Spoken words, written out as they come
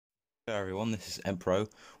Hello everyone, this is Empreau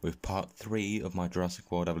with part 3 of my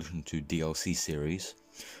Jurassic World Evolution 2 DLC series,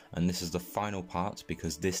 and this is the final part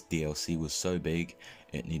because this DLC was so big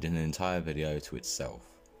it needed an entire video to itself.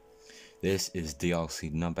 This is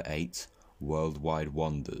DLC number 8, Worldwide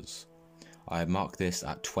Wonders. I have marked this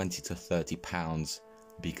at 20 to 30 pounds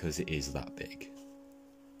because it is that big.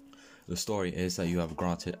 The story is that you have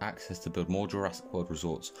granted access to build more Jurassic World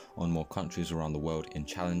resorts on more countries around the world in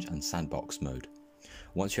challenge and sandbox mode.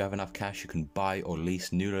 Once you have enough cash, you can buy or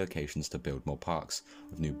lease new locations to build more parks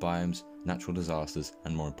with new biomes, natural disasters,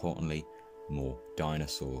 and more importantly, more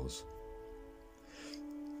dinosaurs.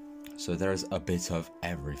 So there is a bit of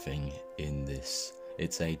everything in this.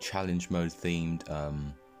 It's a challenge mode themed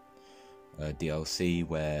DLC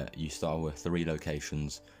where you start with 3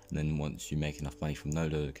 locations, and then once you make enough money from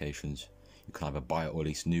those locations, you can either buy or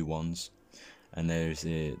lease new ones. And there is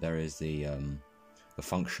the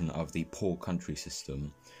function of the poor country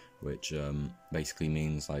system, which basically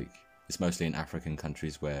means like it's mostly in African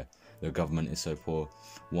countries where the government is so poor.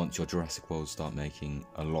 Once your Jurassic World start making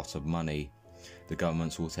a lot of money, the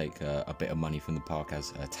governments will take a bit of money from the park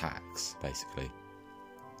as a tax, basically.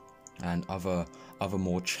 And other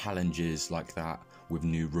more challenges like that with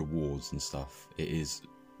new rewards and stuff. It is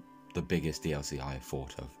the biggest DLC I have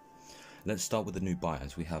thought of. Let's start with the new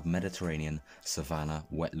biomes. We have Mediterranean, Savannah,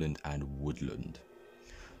 Wetland, and Woodland.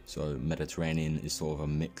 So Mediterranean is sort of a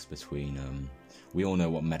mix between, we all know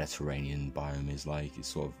what Mediterranean biome is like. It's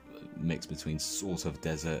sort of a mix between sort of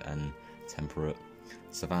desert and temperate.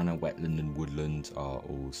 Savannah, Wetland, and Woodland are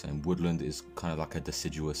all the same. Woodland is kind of like a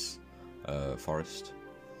deciduous forest.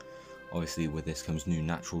 Obviously with this comes new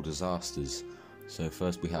natural disasters. So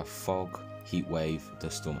first we have fog, heat wave,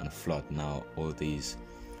 dust storm, and flood. Now all of these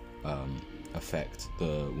affect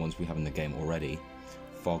the ones we have in the game already.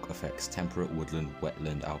 Fog affects temperate, woodland,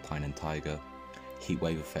 wetland, alpine, and taiga.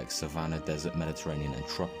 Heatwave affects savanna, desert, Mediterranean, and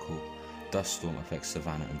tropical. Dust storm affects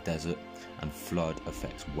savanna and desert, and flood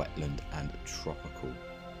affects wetland and tropical.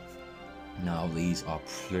 Now these are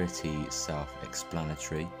pretty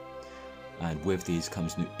self-explanatory, and with these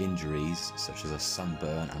comes new injuries such as a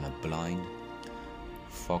sunburn and a blind.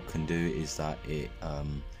 Fog can do is that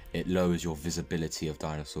it lowers your visibility of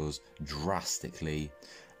dinosaurs drastically,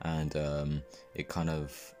 and it kind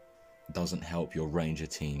of doesn't help your ranger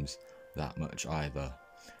teams that much either.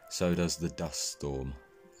 So does the dust storm,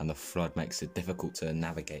 and the flood makes it difficult to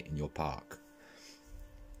navigate in your park,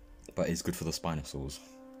 but it's good for the Spinosaurs.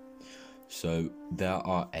 So there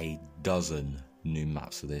are a dozen new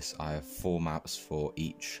maps for this. I have 4 maps for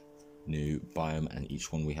each new biome and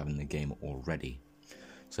each one we have in the game already.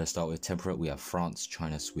 So let's start with temperate. We have France,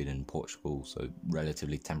 China, Sweden, and Portugal, so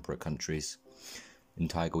relatively temperate countries. In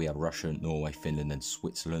taiga we have Russia, Norway, Finland, and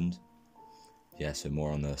Switzerland. Yeah, so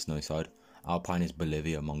more on the snowy side. Alpine is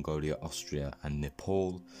Bolivia, Mongolia, Austria, and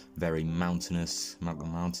Nepal. Very mountainous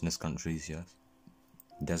countries, yes.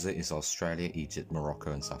 Desert is Australia, Egypt,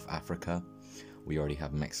 Morocco, and South Africa. We already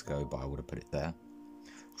have Mexico, but I would have put it there.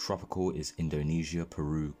 Tropical is Indonesia,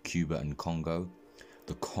 Peru, Cuba, and Congo.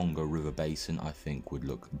 The Congo River Basin, I think, would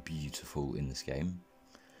look beautiful in this game.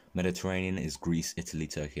 Mediterranean is Greece, Italy,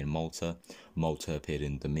 Turkey, and Malta. Malta appeared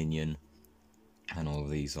in Dominion, and all of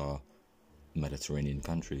these are Mediterranean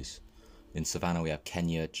countries. In Savannah we have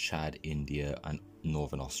Kenya, Chad, India, and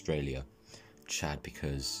Northern Australia. Chad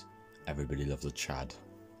because everybody loves a Chad.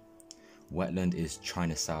 Wetland is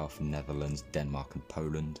China South, Netherlands, Denmark, and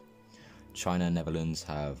Poland. China and Netherlands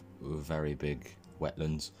have very big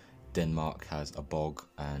wetlands. Denmark has a bog,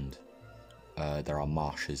 and there are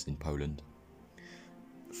marshes in Poland.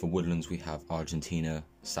 For woodlands we have Argentina,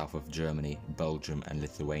 south of Germany, Belgium, and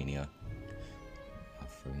Lithuania.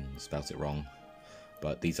 I've spelt it wrong,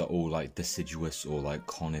 but these are all like deciduous or like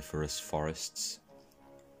coniferous forests,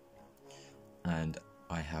 and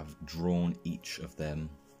I have drawn each of them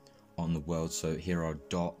on the world. So here are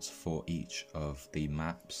dots for each of the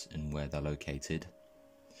maps and where they're located,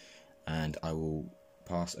 and I will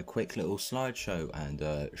pass a quick little slideshow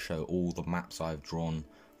and show all the maps I've drawn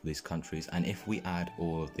for these countries. And if we add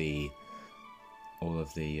all of the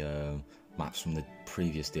maps from the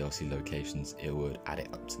previous DLC locations, it would add it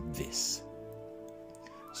up to this.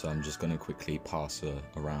 So I'm just going to quickly pass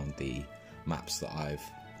around the maps that I've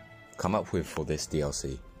come up with for this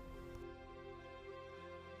DLC.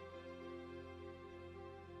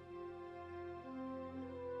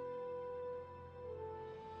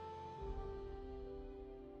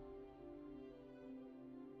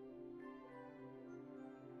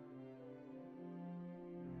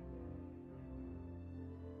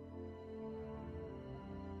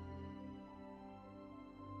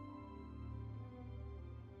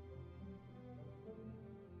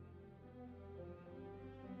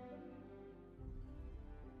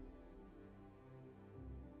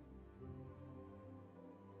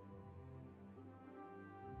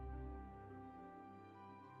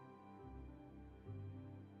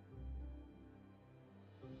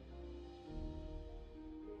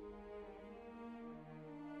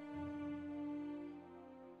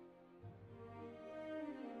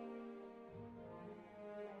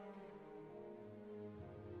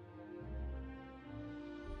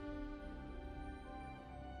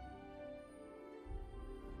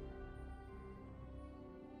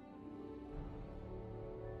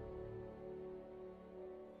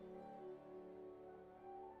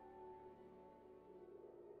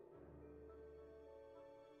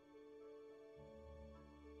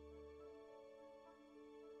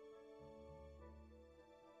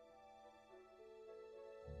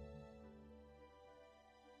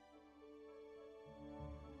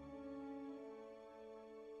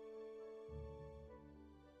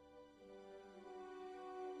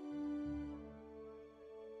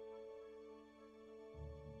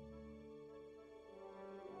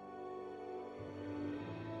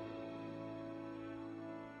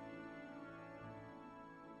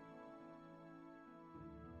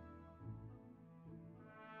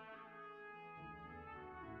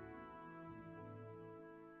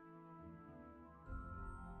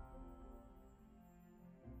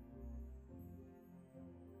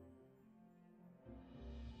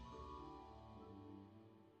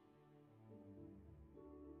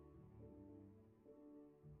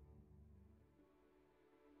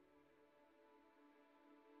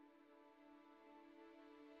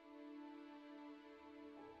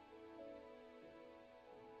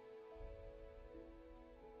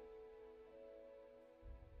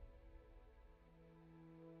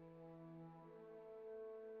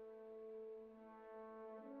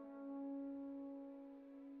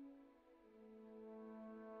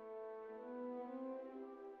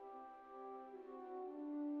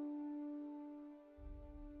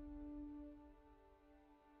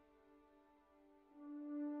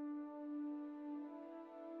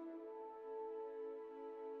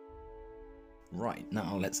 Right,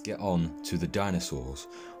 now let's get on to the dinosaurs.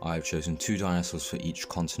 I've chosen 2 dinosaurs for each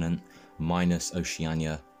continent, minus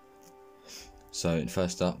Oceania. So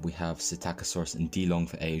first up we have Psittacosaurus and Dilong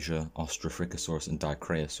for Asia, Australopithecus and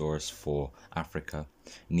Dicraeosaurus for Africa,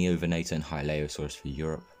 Neovenator and Hylaeosaurus for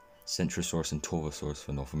Europe, Centrosaurus and Torvosaurus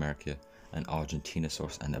for North America, and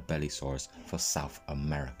Argentinosaurus and Abelisaurus for South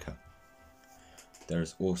America. There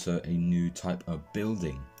is also a new type of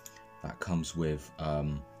building that comes with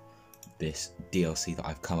this DLC that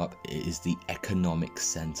I've come up. It is the Economic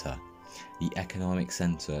Center. The Economic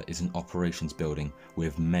Center is an operations building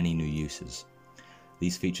with many new uses.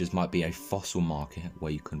 These features might be a fossil market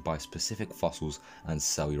where you can buy specific fossils and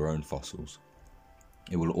sell your own fossils.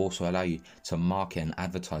 It will also allow you to market and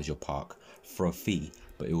advertise your park for a fee,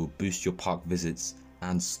 but it will boost your park visits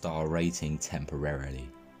and star rating temporarily.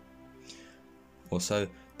 Also,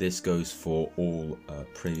 this goes for all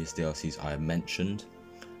previous DLCs I have mentioned.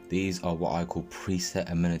 These are what I call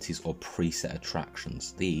preset amenities or preset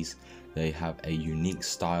attractions. They have a unique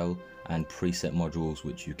style and preset modules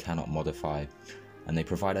which you cannot modify, and they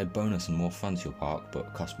provide a bonus and more fun to your park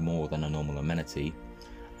but cost more than a normal amenity,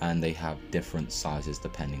 and they have different sizes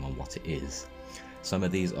depending on what it is. Some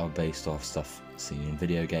of these are based off stuff seen in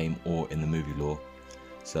video game or in the movie lore.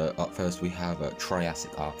 So up first we have a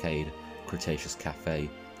Triassic Arcade, Cretaceous Cafe,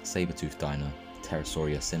 Sabertooth Diner,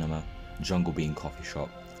 Pterosauria Cinema, Jungle Bean Coffee Shop,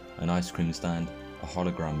 an ice cream stand, a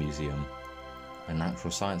hologram museum, a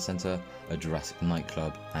natural science centre, a Jurassic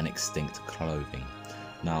nightclub, and Extinct Clothing.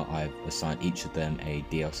 Now I've assigned each of them a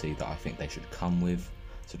DLC that I think they should come with,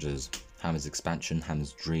 such as Hammer's Expansion,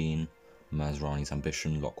 Hammer's Dream, Masrani's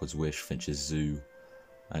Ambition, Lockwood's Wish, Finch's Zoo,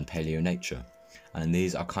 and Paleo Nature. And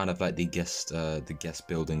these are kind of like the guest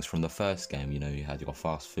buildings from the first game. You know, you had your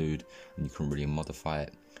fast food and you couldn't really modify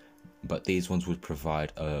it, but these ones would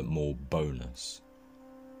provide a more bonus.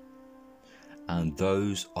 And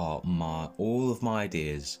those are all of my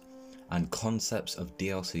ideas and concepts of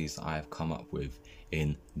DLCs that I have come up with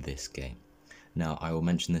in this game. Now I will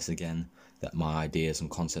mention this again, that my ideas and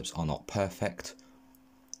concepts are not perfect,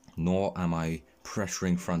 nor am I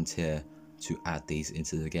pressuring Frontier to add these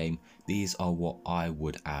into the game. These are what I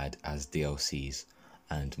would add as DLCs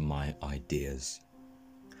and my ideas.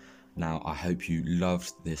 Now I hope you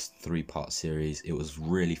loved this 3-part series. It was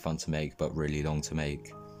really fun to make but really long to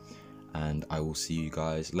make, and I will see you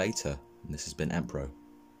guys later. This has been Empreau.